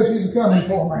one of these days he's coming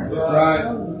for me. Right.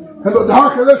 And the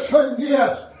darker this thing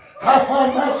gets, I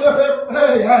find myself every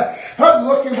day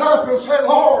looking up and saying,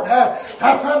 Lord, I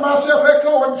find myself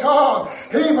echoing John.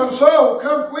 Even so,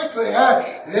 come quickly.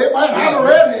 I'm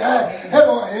ready.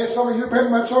 Some of you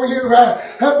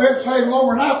have been saved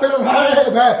longer than I've been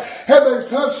alive. Have been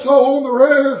touched slow on the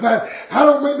roof. I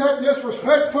don't mean that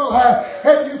disrespectful.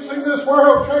 And you've seen this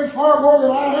world change far more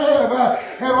than I have.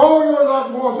 And all your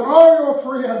loved ones and all your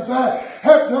friends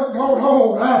have gone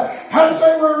home. I'd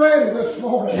say we're ready this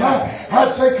morning.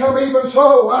 I'd say come even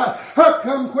so.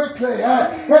 Come quickly.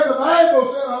 And the Bible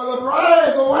said the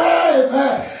bride, the wife,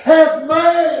 hath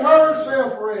made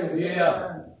herself ready.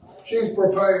 Yeah. She's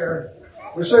prepared.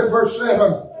 We said in verse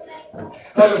 7,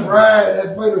 the bride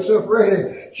hath made herself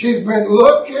ready. She's been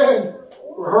looking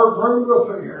for her groom to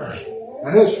appear.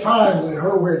 And it's finally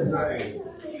her wedding day.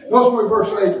 Notice me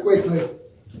verse 8 quickly.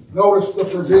 Notice the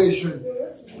provision.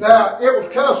 Now, it was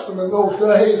custom in those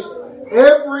days.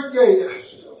 Every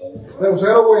guest that was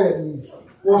at a wedding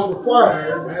was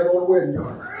required to have on a wedding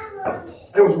garment.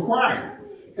 It was required.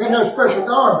 It had special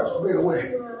garments to be at a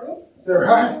wedding. They're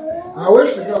right. I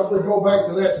wish to God we'd go back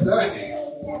to that today.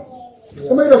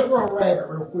 Let me just run a rabbit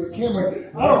real quick. Can we?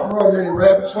 I don't run many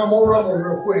rabbits, so I'm going to run one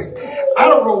real quick. I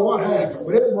don't know what happened,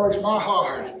 but it breaks my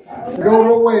heart to go to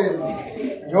a wedding,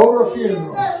 go to a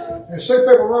funeral, and see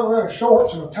people run around in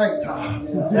shorts and a tank top.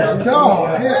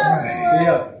 God, help me.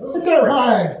 Yeah. Isn't that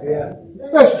right? Yeah.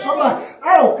 Listen, somebody,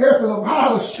 I don't care if they're the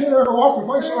vilest sinner or walking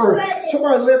face of earth.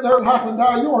 Somebody lived their life and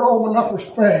died. You aren't old enough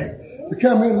respect to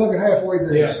come in looking halfway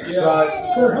decent. Yeah.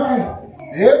 Right. They're right.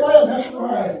 Yeah, man, that's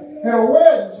right. And a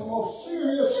wedding's the most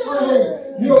serious thing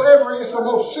it's the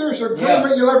most serious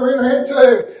agreement you'll ever enter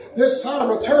into this side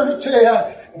of eternity.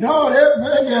 God help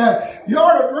me, you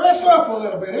ought to dress up a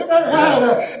little bit. Isn't that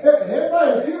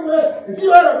right? If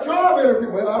you had a job interview,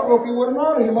 well, I don't know if you would or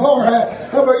not anymore,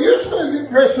 but used to you'd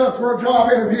dress up for a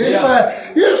job interview. Yeah.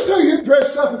 Used to you'd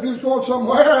dress up if you was going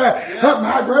somewhere.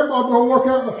 My grandma would go work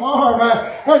out on the farm,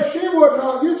 and she would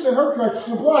not. You'd see her Tractor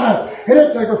Supply. It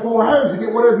didn't take her 4 hours to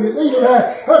get whatever you needed.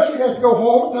 She'd have to go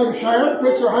home and take a shower, and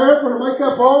fix her hair, put her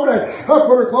makeup on, and put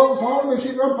her clothes on, and then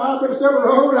she'd run 5 minutes down the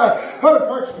road.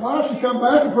 Tractor Supply, she'd come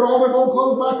back and put all them old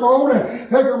clothes back on and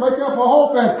take her makeup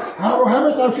off, and I don't know how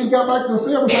many times she got back to the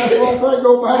field before whole thing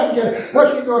go back and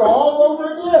I should do it all over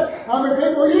again. I mean,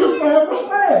 people used to have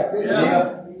respect.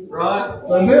 Yeah. Right.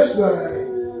 And this day,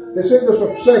 this isn't just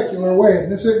a secular wedding.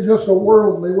 This isn't just a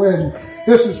worldly wedding.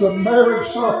 This is the marriage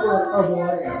supper of the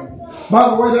Lamb. By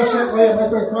the way, that's that Lamb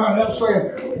they've been crying out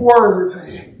saying,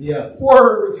 worthy. Yeah.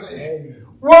 Worthy.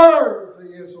 Worthy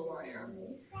is the Lamb.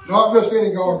 Not just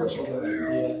any garments on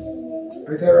there.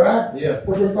 Ain't that right? Yeah.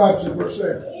 What's the Bible say? Verse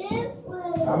 7.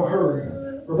 I'm a hurry.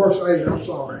 Or verse 8, I'm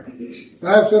sorry. The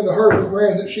Bible said the husband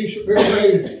grant that she should be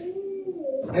made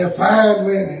in fine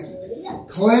linen,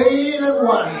 clean and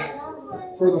white.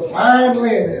 For the fine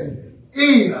linen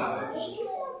is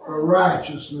the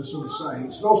righteousness of the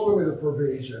saints. Don't show me the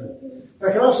provision.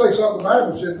 Now, can I say something? The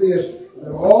Bible said this,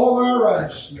 that all our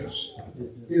righteousness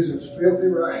is as filthy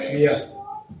rags. Yeah.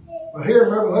 But here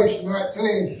in Revelation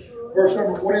 19, verse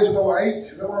number, what is it, number 8?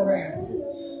 Is that what I mean?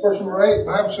 Verse number 8, the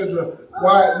Bible said the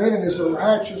white linen is the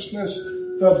righteousness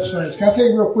of the saints. Can I tell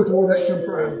you real quickly where that came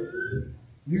from?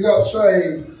 You got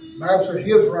saved, the Bible said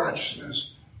his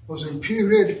righteousness was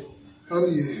imputed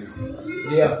unto you.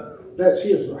 Yeah. That's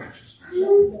his righteousness.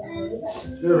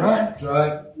 Is that right?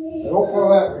 Right. Don't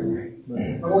fall out with me.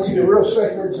 I'm going to give you a real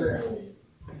secular example.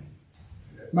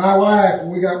 My wife,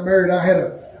 when we got married, I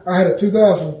had a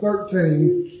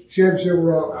 2013 Chevy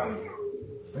Silverado.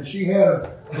 And she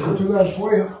had was it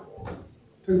 2012?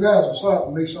 2000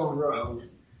 something Nissan Rogue.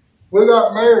 We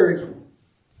got married.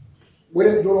 We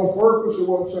didn't do it on purpose. It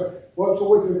wasn't so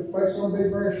we could make some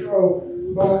big grand show.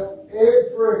 But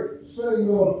every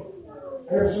single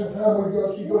time we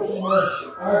go, she goes somewhere.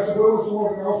 I said, well,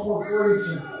 I also want to preach.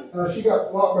 And she got a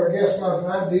lot better gas mileage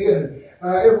than I did.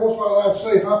 And every once in a while I'd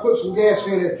say, if I put some gas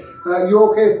in it, you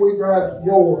okay if we drive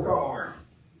your car?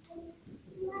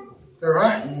 Is that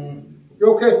right?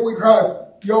 You okay if we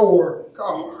drive your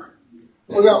car?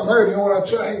 We got married, you know what I'd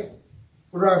say?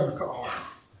 We're driving the car.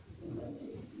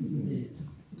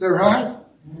 Is that right?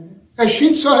 And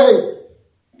she'd say,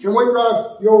 can we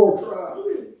drive your truck?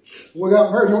 We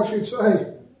got married, you know what she'd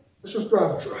say? Let's just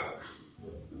drive a truck.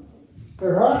 Is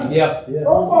that right? Yeah.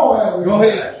 Don't fall out with Go me.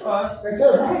 ahead. Is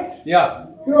that right? Yeah.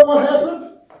 You know what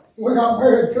happened? We got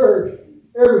married, church.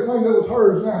 Everything that was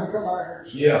hers now become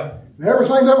ours. Yeah. And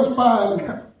everything that was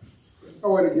mine,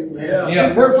 oh, wait to get married. Yeah.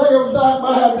 Everything that was not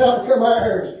mine now become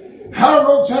ours. I don't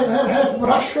know exactly how it happened, but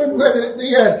I sure glad that it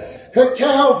did. At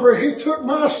Calvary, he took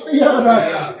my sin,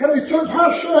 and he took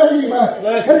my shame,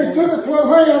 and he took it to a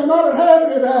land not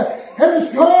inhabited, and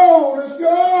it's gone, it's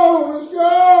gone, it's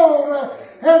gone.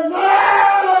 And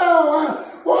now,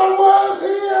 what was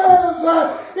his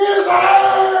is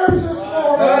ours this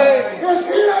morning. It's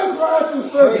his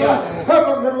righteousness. How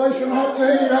about Revelation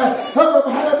 19? How the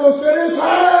Bible said it's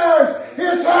ours.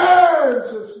 It's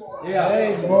ours this morning.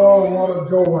 Yeah. Oh, what a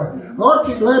joy. Aren't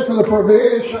you glad for the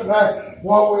provision that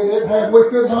what we didn't have? We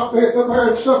could not be at the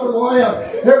marriage supper of the Lamb.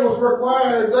 It was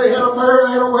required. They had a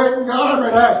wedding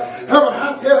garment. But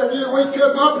I'm telling you, we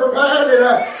could not provide it.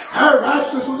 Our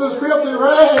righteousness was as filthy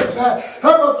rags.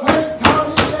 But thank God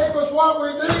he gave us what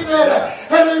we needed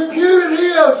and imputed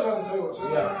his unto us.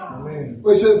 Yeah. Amen.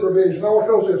 We see the provision. I want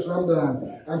to show this and I'm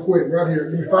done. I'm quitting right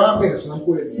here. Give me 5 minutes and I'm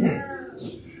quitting.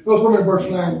 Let's look at verse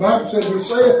 9. The Bible says, he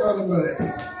saith unto me.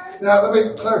 Now, let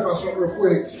me clarify something real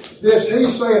quick. This he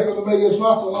saith unto me is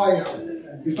not the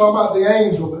Lamb. He's talking about the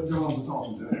angel that John was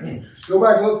talking to. Go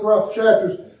back and look throughout the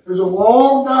chapters. There's a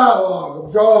long dialogue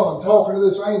of John talking to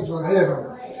this angel in heaven.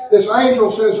 This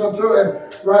angel says unto him,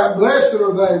 right, blessed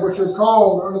are they which are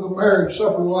called unto the marriage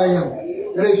supper of the Lamb.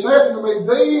 And he saith unto me,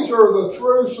 these are the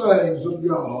true sayings of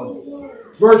God.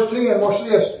 Verse 10, watch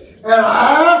this. And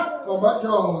I, talking about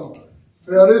John,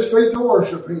 fell at his feet to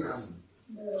worship him.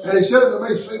 And he said unto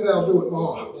me, see thou do it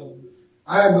not.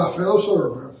 I am thy fellow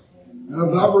servant and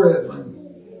of thy brethren.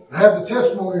 I have the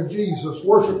testimony of Jesus.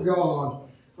 Worship God.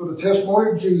 For the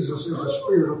testimony of Jesus is the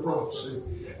spirit of prophecy.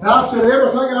 Now I've said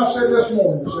everything I've said this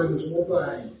morning. I said this one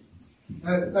thing.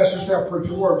 And that's just how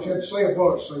preaching works. You have to say a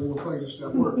bunch to say one thing, just how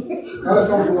it works. I just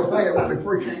don't do one thing, I won't be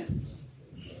preaching.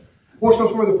 What's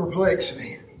goes through the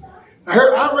perplexity?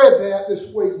 I read that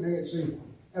this week, Nancy,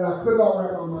 and I could not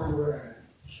wrap my mind around it.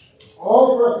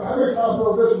 All throughout, how many times do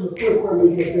I listen to the quick where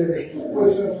we get there?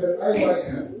 Listen and say,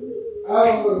 amen.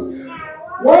 Hallelujah.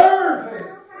 Worthy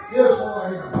is the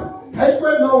Lamb. There's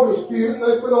been no dispute,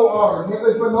 there's been no argument,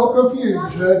 there's been no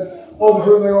confusion over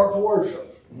who they are to worship.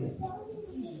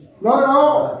 Not at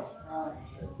all.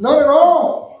 Not at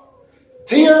all.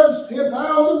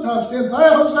 10,000 times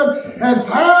 10,000 and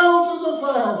thousands of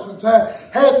thousands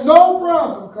had no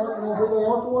problem covering on who they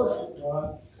are to worship.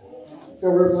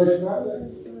 Till Revelation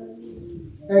 19.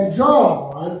 And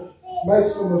John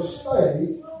makes the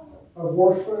mistake of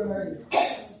worshiping an angel.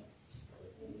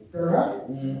 All right?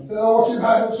 You know what the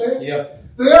Bible said? Yeah.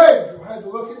 The angel had to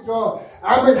look at John.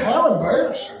 I mean, how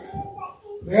embarrassing.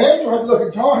 The angel had to look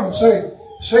at John and say,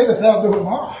 "See that thou do it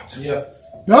not." Yeah.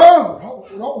 No,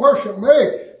 don't worship me.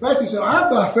 In fact, he said,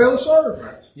 "I'm thy fellow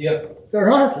servant." Yeah. All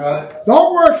right? Right.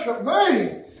 Don't worship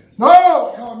me.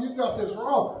 No, John, you've got this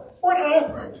wrong. What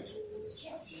happened?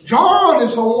 John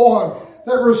is the one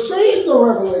that received the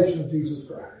revelation of Jesus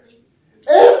Christ.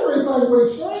 Everything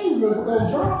we've seen was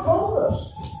because John told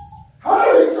us.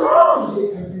 How did John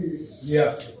get confused?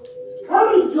 Yeah.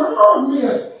 How did John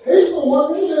miss? He's the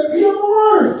one that said, "Be the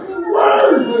word.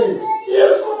 Worthy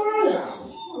is the Lamb."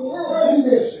 Why did he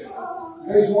miss it?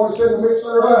 He's the one that said in the midst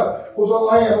thereof was a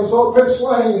lamb, was been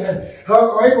slain, and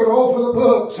able to open the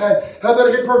books, and that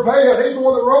he prevailed. He's the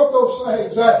one that wrote those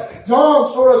things.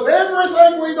 John's told us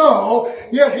everything we know,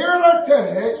 yet here in our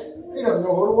text, he doesn't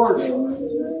know who to worship.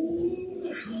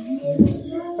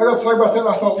 I got to think about that, and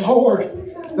I thought, Lord,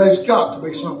 there's got to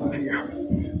be something here.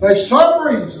 There's some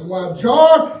reason why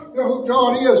John, you know who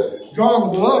John is? John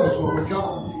the Beloved is what we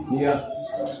call him. Yeah.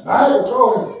 I have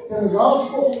told him in the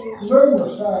Gospel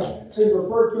numerous times, he's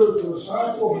referred to as the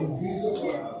disciple of Jesus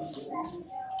Christ.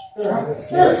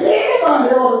 If anybody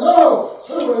ought to know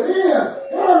who it is,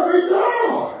 it ought to be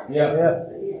John. Yeah.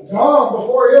 John,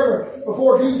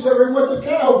 before Jesus ever went to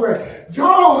Calvary,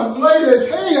 John laid his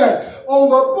head on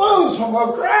the bosom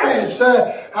of Christ.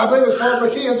 I believe as Tom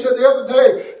McKeon said the other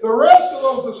day, the rest of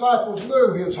those disciples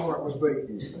knew his heart was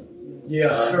beating.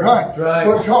 Yeah. Right? Right.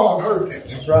 But John heard it.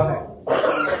 That's right.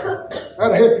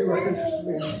 That'll help you right in just a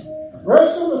minute. The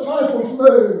rest of the disciples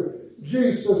knew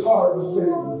Jesus' heart was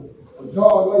beating. But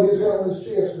John laid his head on his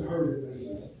chest and heard it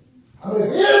beat. I mean, if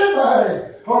anybody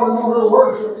ought to know who to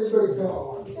worship, it's big John.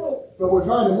 But we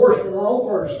find him worshiping our own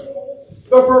person.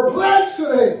 The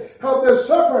perplexity of this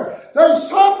supper, there's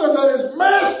something that has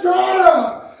messed God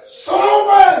up so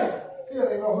bad, he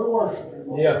doesn't know who to worship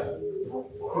him. Yeah.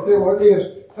 But then what it is,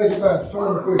 take it back,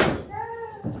 turn it quickly.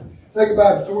 Take it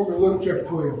back to Luke chapter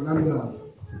 12, and I'm done.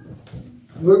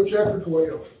 Luke chapter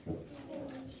 12.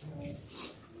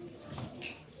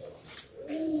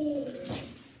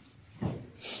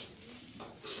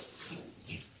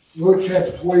 Luke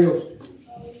chapter 12.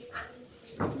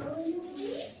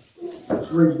 Let's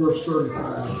read verse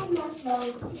 35.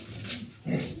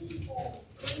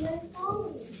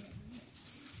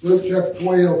 Luke chapter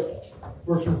 12,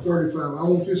 verse 35. I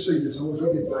want you to see this. I want you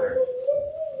to get there.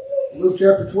 Luke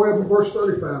chapter 12 and verse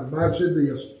 35. The Bible said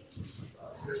this.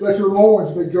 "Let your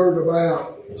loins be girded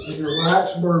about, and your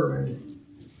lights burning.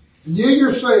 And ye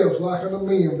yourselves like unto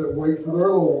men that wait for their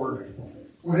Lord,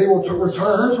 when he will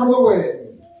return from the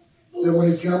wedding, that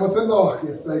when he cometh and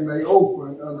knocketh, they may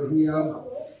open unto him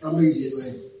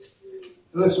immediately."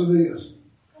 Listen to this.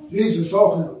 Jesus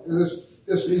talking,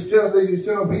 he's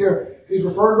telling them here, he's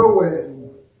referring to a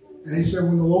wedding. And he said,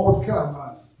 when the Lord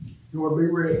cometh, you ought to be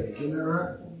ready. Isn't that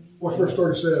right? What's verse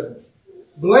 37?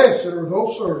 "Blessed are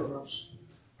those servants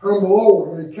whom the Lord,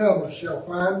 when he cometh, shall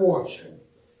find watching.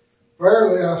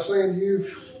 Verily I say unto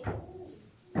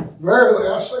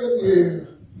you,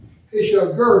 he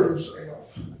shall gird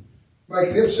himself,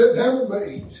 make them sit down to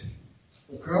meat,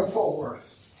 and come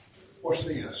forth." What's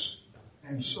this?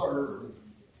 "And serve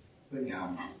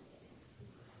them."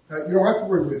 Now, you don't have to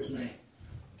agree with me.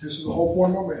 This is the whole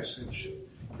point of my message.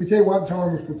 Let me tell you why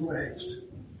John was perplexed. Let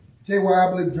me tell you why I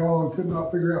believe John could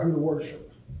not figure out who to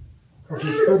worship. Because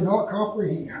he could not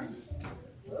comprehend.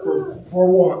 For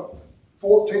what?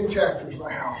 14 chapters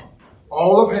now.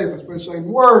 All of heaven's been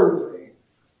saying, "Worthy,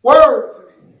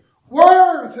 worthy,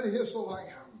 worthy is the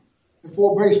Lamb." And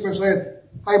 4 beasts been saying,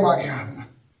 "Amen,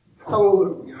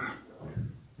 hallelujah."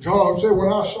 John said,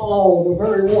 when I saw the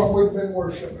very one we've been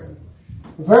worshiping,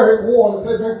 the very one that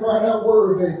they've been crying out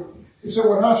worthy, he said,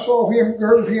 when I saw him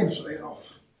gird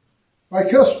himself,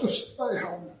 make us to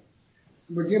stand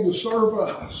and begin to serve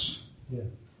us. Yeah.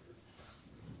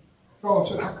 John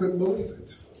said, I couldn't believe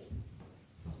it.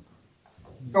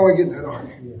 How are we getting that, are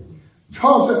you? Yeah.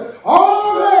 John said,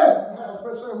 all that has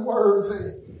been saying,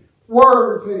 worthy,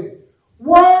 worthy,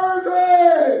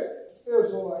 worthy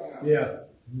is the Lamb. Yeah.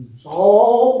 It's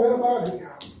all been about him.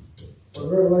 But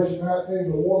Revelation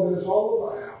 19, the one that it's all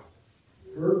about,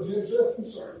 girds himself and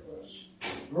serves us.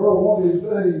 Lord, one of these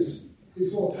days,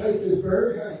 he's going to take his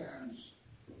very hands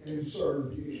and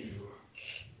serve you.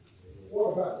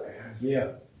 What about that?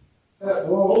 Yeah. That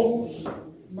blows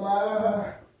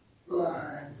my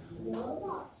mind.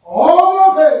 All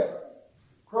of heaven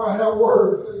cry out,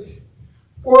 worthy,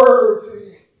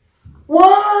 worthy,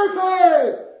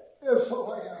 worthy is the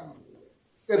Lamb.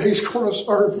 And he's going to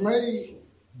serve me.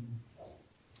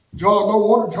 John, no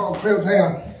wonder John fell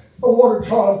down I wonder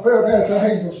John felt at the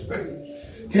angel's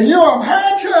feet. Can you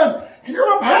imagine? Can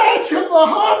you imagine the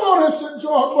humbleness that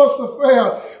John must have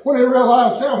felt when he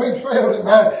realized how he'd failed him?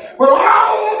 When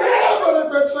all of heaven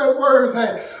had been said, worthy,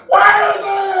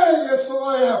 worthy is the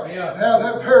Lamb. Yeah. Now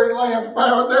that very Lamb's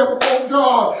bowing down before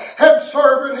John and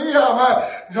serving him.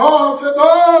 John said,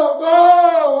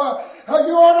 no,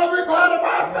 you ought to be bowing at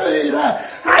my feet.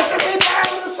 I should be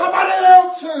bowing to somebody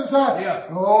else's.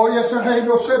 Oh, yes, an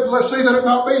angel said, let's see that it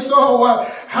not be so.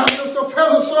 I'm just a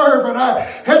fellow servant.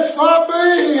 It's not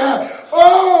me.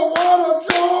 Oh, what a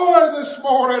joy this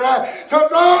morning to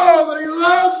know that he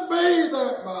loves me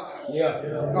that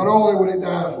much. Not only would he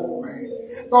die for me,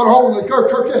 not only,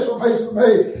 Kirk, it's amazing to me,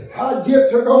 I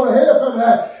get to go to heaven,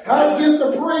 I get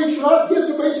to preach, and I get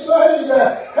to be saved.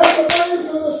 That's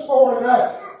amazing this morning.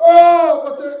 Oh,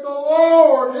 but the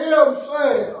Lord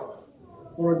himself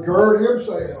will gird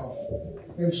himself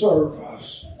and serve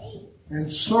us. And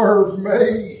serve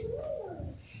me.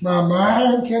 My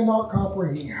mind cannot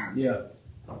comprehend.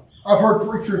 I've heard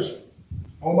preachers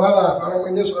all my life, I don't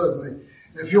mean this ugly.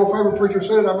 If your favorite preacher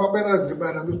said it, I'm not being ugly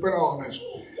about it, I'm just being honest.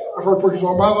 I've heard preachers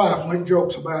all my life make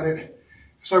jokes about it.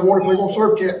 Say, what if they're going to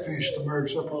serve catfish to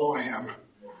marriage supper of the Lamb?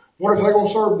 What if they're going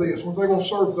to serve this? What if they're going to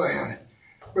serve that?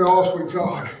 Be honest with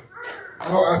John. As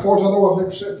far as I know, I've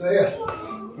never said that.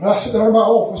 But I sat there in my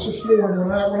office this morning when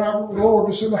the Lord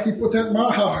just seemed like He put that in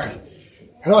my heart.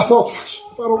 And I thought, I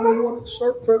don't know what it's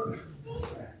serving.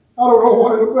 I don't know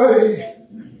what it'll be.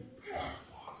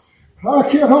 I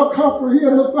cannot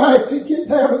comprehend the fact that He get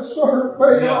down and serve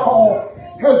me at all.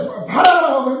 As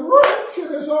vile and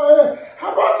wretched as I am.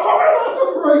 I'm not talking about the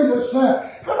greatest. I'm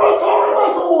not talking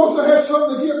about the ones that have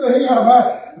something to give to Him.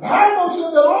 The Bible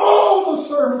said that all the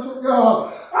servants of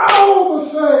God, all the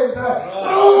saved,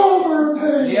 all the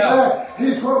redeemed,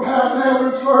 He's going to bow down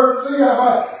and serve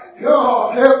Him.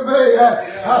 God, help me.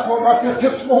 I thought about that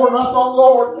this morning. I thought,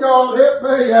 Lord God, help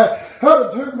me how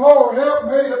to do more. Help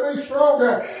me to be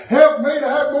stronger. Help me to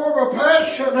have more of a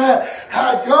passion. God,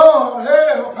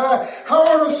 help. I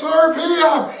want to serve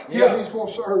Him. Yet He's going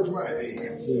to serve me.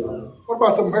 What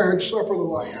about the marriage supper of the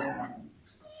Lamb?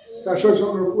 Can I show you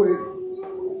something real quick?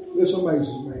 This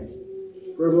amazes me.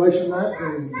 Revelation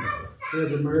 19.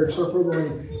 There's the marriage supper of the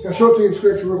Lamb. Can I show it to you in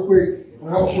Scripture real quick? And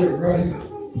I'll quit right here.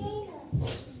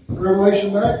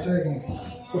 Revelation 19.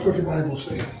 That's what your Bible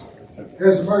says.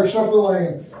 As the marriage supper of the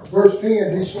Lamb. Verse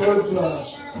 10, He serves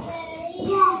us.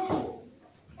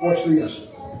 Watch this.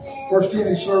 Verse 10,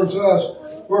 He serves us.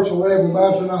 Verse 11, the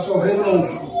Bible says, I saw heaven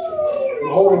open.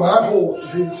 Behold, a white horse,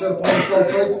 and He that sat upon the throne,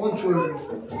 faithful and true.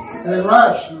 And in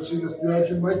righteousness He doth judge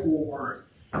and make war.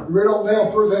 You read on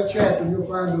down through that chapter, and you'll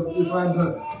find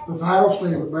the final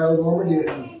stand of the Battle of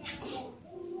Armageddon.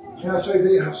 Can I say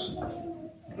this?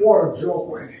 What a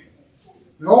joy.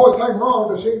 The only thing wrong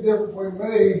that's any different between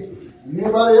me and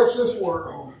anybody else in this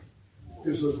world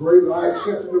is the great light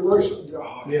accepting the grace of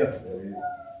God.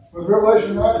 With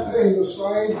Revelation 19, the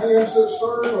same hands that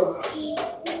serve us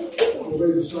will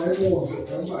be the same ones that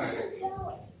come back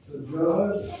to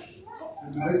judge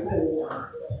and make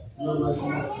war. Revelation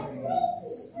 19.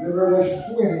 Then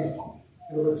Revelation 20,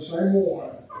 it'll be the same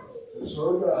one that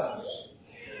served us,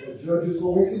 that judges the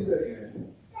wicked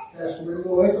dead, cast them into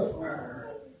the lake of fire,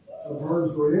 to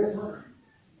burn forever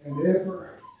and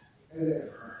ever and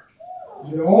ever.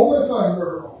 The only thing,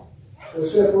 girl, that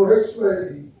separates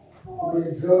me from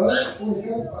being judged when He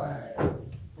comes back,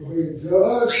 from being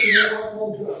judged and not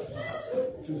on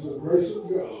judgment, is the grace of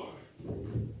God.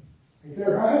 Ain't that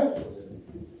right?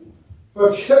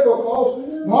 But yet,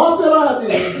 because not that I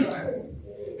did anything,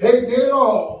 He did it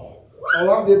all. All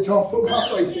I did was put my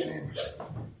faith in Him.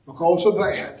 Because of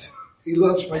that, He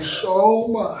loves me so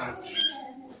much.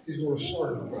 He's going to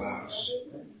serve us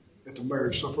at the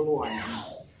marriage supper of the Lamb.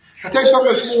 I tell you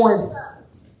something this morning.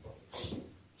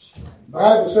 The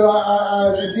Bible said,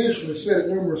 I intentionally said it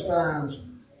numerous times,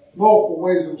 multiple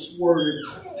ways it's worded,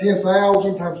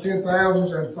 10,000 times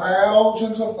 10,000s and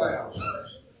thousands of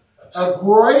thousands. A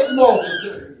great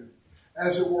multitude,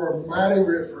 as it were, a mighty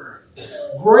river.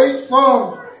 Great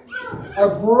thundering. A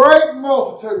great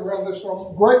multitude around this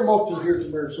throne. Great multitude here at the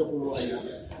marriage supper of the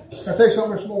Lamb. Can I tell you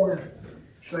something this morning?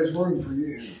 There's room for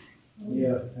you.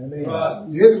 Yes, amen.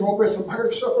 You're either going to be at the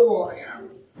marriage supper of the Lamb,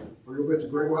 or you'll be at the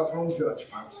great white throne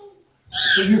judgment.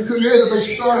 So you could either be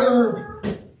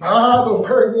served by the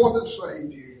very one that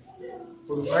saved you,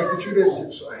 or the fact that you didn't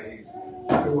get saved,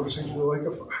 you would have sent you to the lake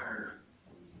of fire.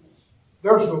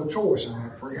 There's no choice in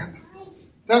that, friend.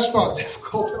 That's not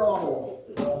difficult at all.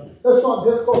 That's not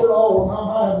difficult at all in my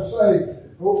mind to say,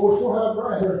 which one I'd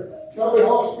rather. Tell me,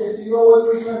 Hoskins, you know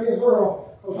what this thing is,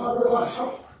 girl? Because I realize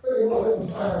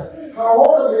I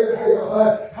want to be healed.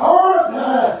 I want to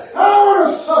die. I want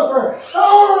to suffer.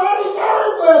 I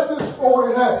deserve that this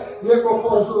morning. Yet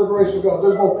because of the grace of God,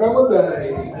 there's going to come a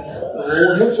day the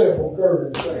Lord Himself will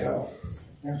gird Himself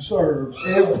and serve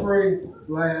every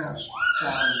last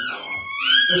time.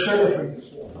 Let's take our feet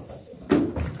this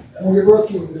morning. I'm going to get Brother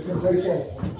King. Just going to tell you something.